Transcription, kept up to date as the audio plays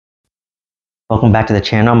Welcome back to the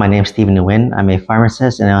channel. My name is Stephen Nguyen. I'm a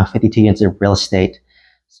pharmacist and I have 52 units of real estate.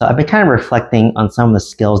 So I've been kind of reflecting on some of the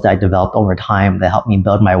skills that I developed over time that helped me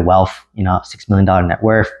build my wealth, $6 million net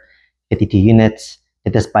worth, 52 units,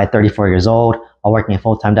 did this by 34 years old while working a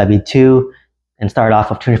full-time W-2 and started off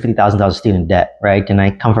with $250,000 student debt, right? And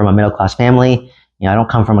I come from a middle-class family. I don't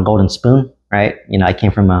come from a golden spoon, right?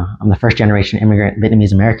 I'm the first generation immigrant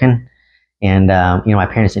Vietnamese American. And, my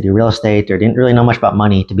parents didn't do real estate or didn't really know much about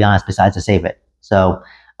money, to be honest, besides to save it. So,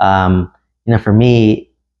 for me,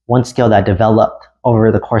 one skill that I developed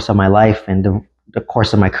over the course of my life and the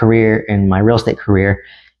course of my career and my real estate career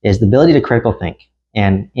is the ability to critical think.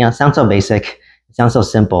 And, it sounds so basic, it sounds so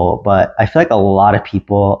simple, but I feel like a lot of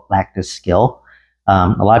people lack this skill.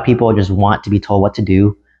 A lot of people just want to be told what to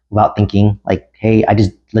do without thinking, like, hey, I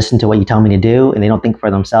just listen to what you tell me to do, and they don't think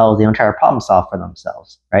for themselves. They don't try to problem solve for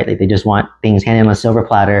themselves, right? They just want things handed on a silver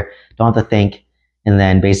platter, don't have to think, and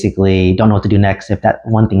then basically don't know what to do next if that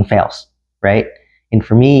one thing fails, right? And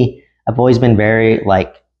for me, I've always been very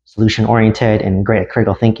solution oriented and great at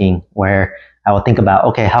critical thinking, where I will think about,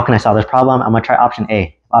 okay, how can I solve this problem? I'm gonna try option A.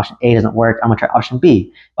 If option A doesn't work, I'm gonna try option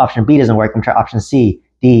B. If option B doesn't work, I'm gonna try option C,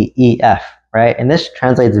 D, E, F, right? And this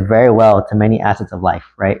translates very well to many assets of life,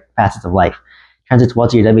 right? Facets of life. Translates well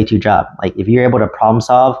to your W-2 job. Like if you're able to problem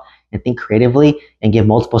solve and think creatively and give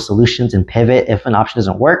multiple solutions and pivot if an option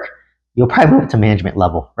doesn't work, you'll probably move to management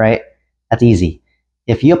level, right? That's easy.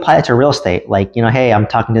 If you apply it to real estate, hey, I'm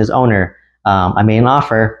talking to this owner. I made an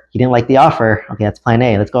offer. He didn't like the offer. Okay, that's plan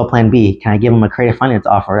A. Let's go to plan B. Can I give him a creative finance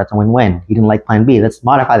offer? That's a win-win. He didn't like plan B. Let's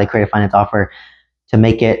modify the creative finance offer to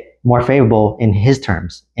make it more favorable in his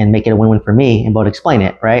terms and make it a win-win for me and both explain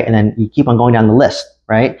it, right? And then you keep on going down the list,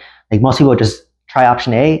 right? Like most people just try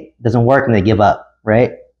option A, doesn't work, and they give up,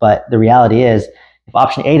 right? But the reality is, if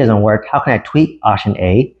option A doesn't work, how can I tweak option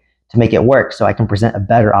A to make it work so I can present a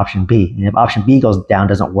better option B? And if option B goes down,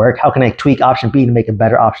 doesn't work, how can I tweak option B to make a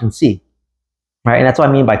better option C? Right? And that's what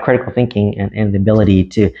I mean by critical thinking and the ability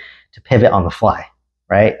to pivot on the fly,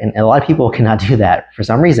 right? And a lot of people cannot do that for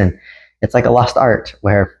some reason. It's like a lost art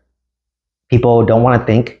where people don't want to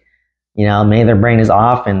think, maybe their brain is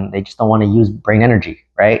off and they just don't want to use brain energy,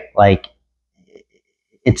 right? Like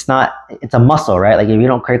it's a muscle, right? Like if you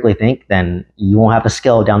don't critically think, then you won't have the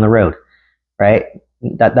skill down the road, right?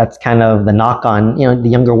 That's kind of the knock on, the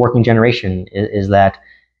younger working generation is that,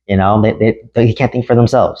 they can't think for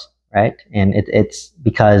themselves, right? And it's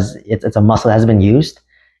because it's a muscle that has been used.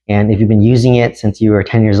 And if you've been using it since you were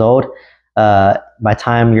 10 years old, by the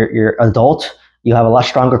time you're adult, you have a lot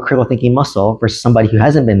stronger critical thinking muscle versus somebody who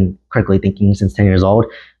hasn't been critically thinking since 10 years old.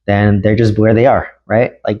 Then they're just where they are,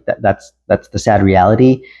 right? Like that's the sad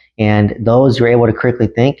reality. And those who are able to critically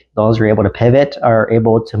think, those who are able to pivot, are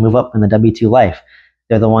able to move up in the W-2 life.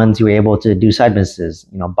 They're the ones who are able to do side businesses,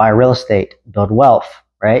 buy real estate, build wealth,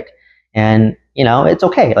 right? And, it's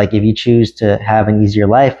okay. Like if you choose to have an easier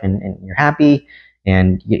life and you're happy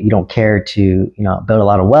and you don't care to, build a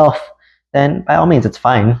lot of wealth, then by all means, it's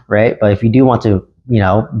fine, right? But if you do want to,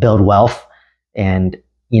 build wealth and,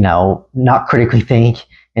 not critically think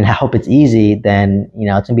and hope it's easy, then, it's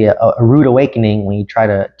going to be a rude awakening when you try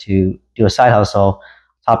to do a side hustle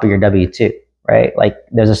top of your W-2, right? Like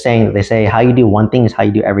there's a saying that they say, how you do one thing is how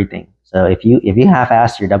you do everything. So if you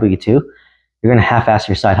half-ass your W-2, you're going to half-ass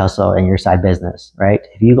your side hustle and your side business, right?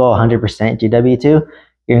 If you go 100% into your W-2,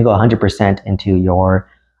 you're going to go 100% into your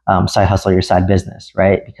side hustle, your side business,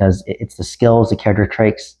 right? Because it's the skills, the character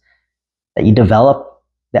traits that you develop,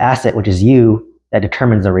 the asset, which is you, that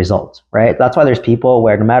determines the result, right? That's why there's people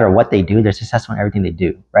where no matter what they do, they're successful in everything they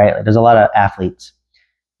do, right? Like there's a lot of athletes,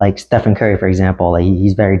 like Stephen Curry, for example. Like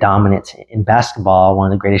he's very dominant in basketball,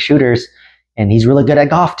 one of the greatest shooters, and he's really good at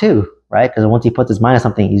golf too, right? Because once he puts his mind on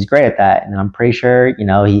something, he's great at that. And I'm pretty sure,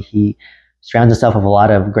 he surrounds himself with a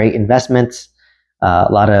lot of great investments,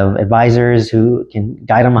 a lot of advisors who can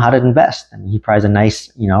guide him on how to invest. And he provides a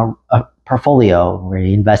nice, a portfolio where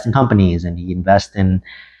he invests in companies and he invests in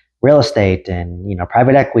real estate and,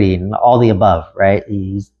 private equity and all the above, right?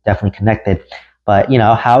 He's definitely connected. But,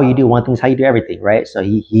 how you do one thing is how you do everything, right? So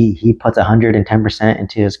he puts 110%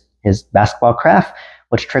 into his basketball craft,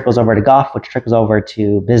 which trickles over to golf, which trickles over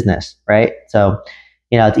to business, right? So,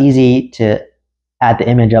 it's easy to add the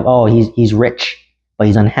image of, oh, he's rich, but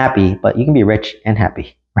he's unhappy. But you can be rich and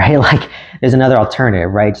happy, right? Like there's another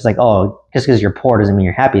alternative, right? Just like, oh, just because you're poor doesn't mean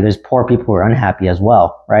you're happy. There's poor people who are unhappy as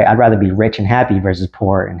well, right? I'd rather be rich and happy versus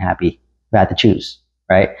poor and happy if I had to choose,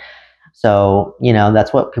 right? So,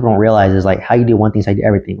 that's what people don't realize is like how you do one thing is how you do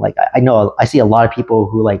everything. Like I see a lot of people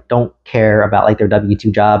who don't care about their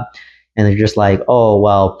W-2 job, and they're just like, oh,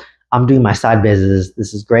 well, I'm doing my side business.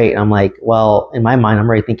 This is great. And I'm like, well, in my mind, I'm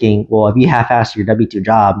already thinking, well, if you half-ass your W-2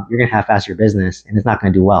 job, you're going to half-ass your business and it's not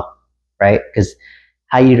going to do well, right? Because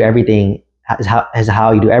how you do everything is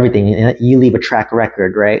how you do everything. And you leave a track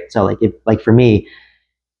record, right? So like for me,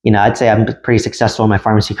 I'd say I'm pretty successful in my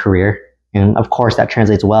pharmacy career. And of course that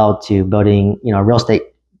translates well to building, a real estate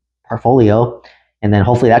portfolio. And then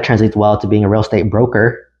hopefully that translates well to being a real estate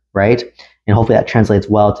broker, right? And hopefully that translates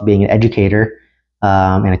well to being an educator,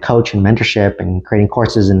 and a coach and mentorship and creating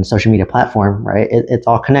courses and social media platform, right? It's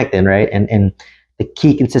all connected, right? And the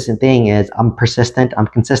key consistent thing is I'm persistent, I'm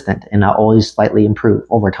consistent, and I'll always slightly improve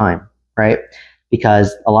over time, right?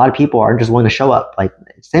 Because a lot of people aren't just willing to show up. Like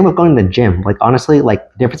same with going to the gym. Like honestly,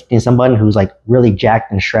 like the difference between someone who's like really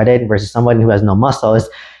jacked and shredded versus someone who has no muscle is,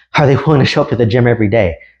 are they willing to show up to the gym every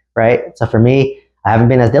day, right? So for me, I haven't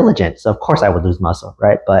been as diligent. So of course I would lose muscle,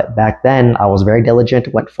 right? But back then I was very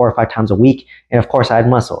diligent, went 4 or 5 times a week. And of course I had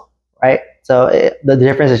muscle, right? So the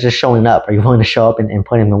difference is just showing up. Are you willing to show up and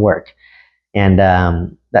put in the work? And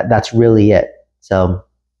that's really it. So,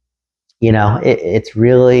 it's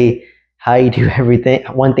really how you do everything.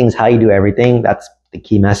 One thing's how you do everything. That's the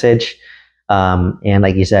key message. And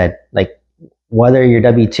like you said, like whether you're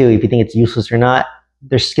W-2, if you think it's useless or not,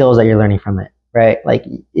 there's skills that you're learning from it. Right? Like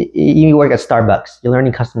you work at Starbucks, you're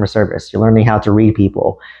learning customer service, you're learning how to read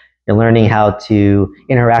people, you're learning how to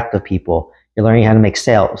interact with people, you're learning how to make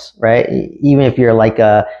sales, right? Even if you're like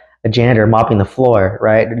a janitor mopping the floor,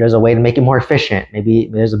 right? There's a way to make it more efficient. Maybe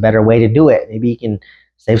there's a better way to do it. Maybe you can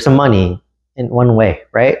save some money in one way,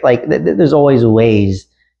 right? Like there's always ways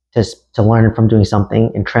to learn from doing something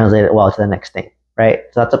and translate it well to the next thing, right?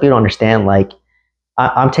 So that's what people don't understand. Like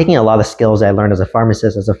I'm taking a lot of skills I learned as a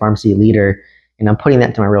pharmacist, as a pharmacy leader, and I'm putting that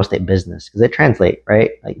into my real estate business because it translates,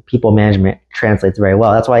 right? Like people management translates very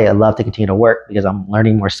well. That's why I love to continue to work, because I'm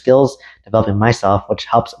learning more skills, developing myself, which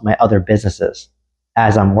helps my other businesses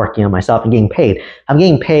as I'm working on myself and getting paid. I'm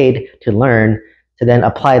getting paid to learn, to then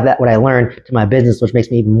apply what I learned to my business, which makes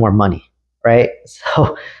me even more money, right?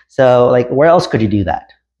 So like where else could you do that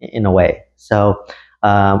in a way? So,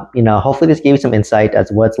 hopefully this gave you some insight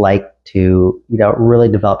as what it's like to, really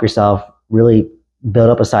develop yourself, really build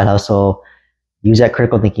up a side hustle, use that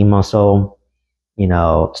critical thinking muscle,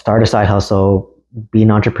 start a side hustle, be an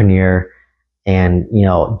entrepreneur, and,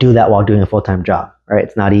 do that while doing a full-time job, right?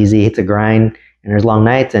 It's not easy. It's a grind, and there's long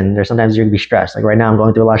nights, and there's sometimes you're gonna be stressed. Like right now I'm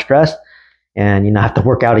going through a lot of stress, and, I have to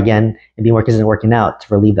work out again and be more consistent working out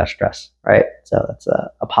to relieve that stress, right? So that's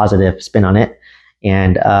a positive spin on it.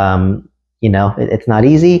 And, it's not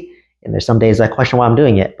easy, and there's some days I question why I'm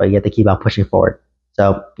doing it, but you have to keep on pushing forward.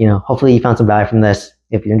 So, hopefully you found some value from this.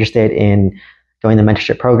 If you're interested in joining the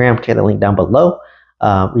mentorship program, check the link down below.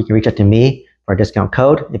 You can reach out to me for a discount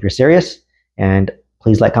code if you're serious. And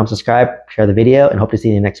please like, comment, subscribe, share the video, and hope to see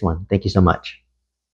you in the next one. Thank you so much.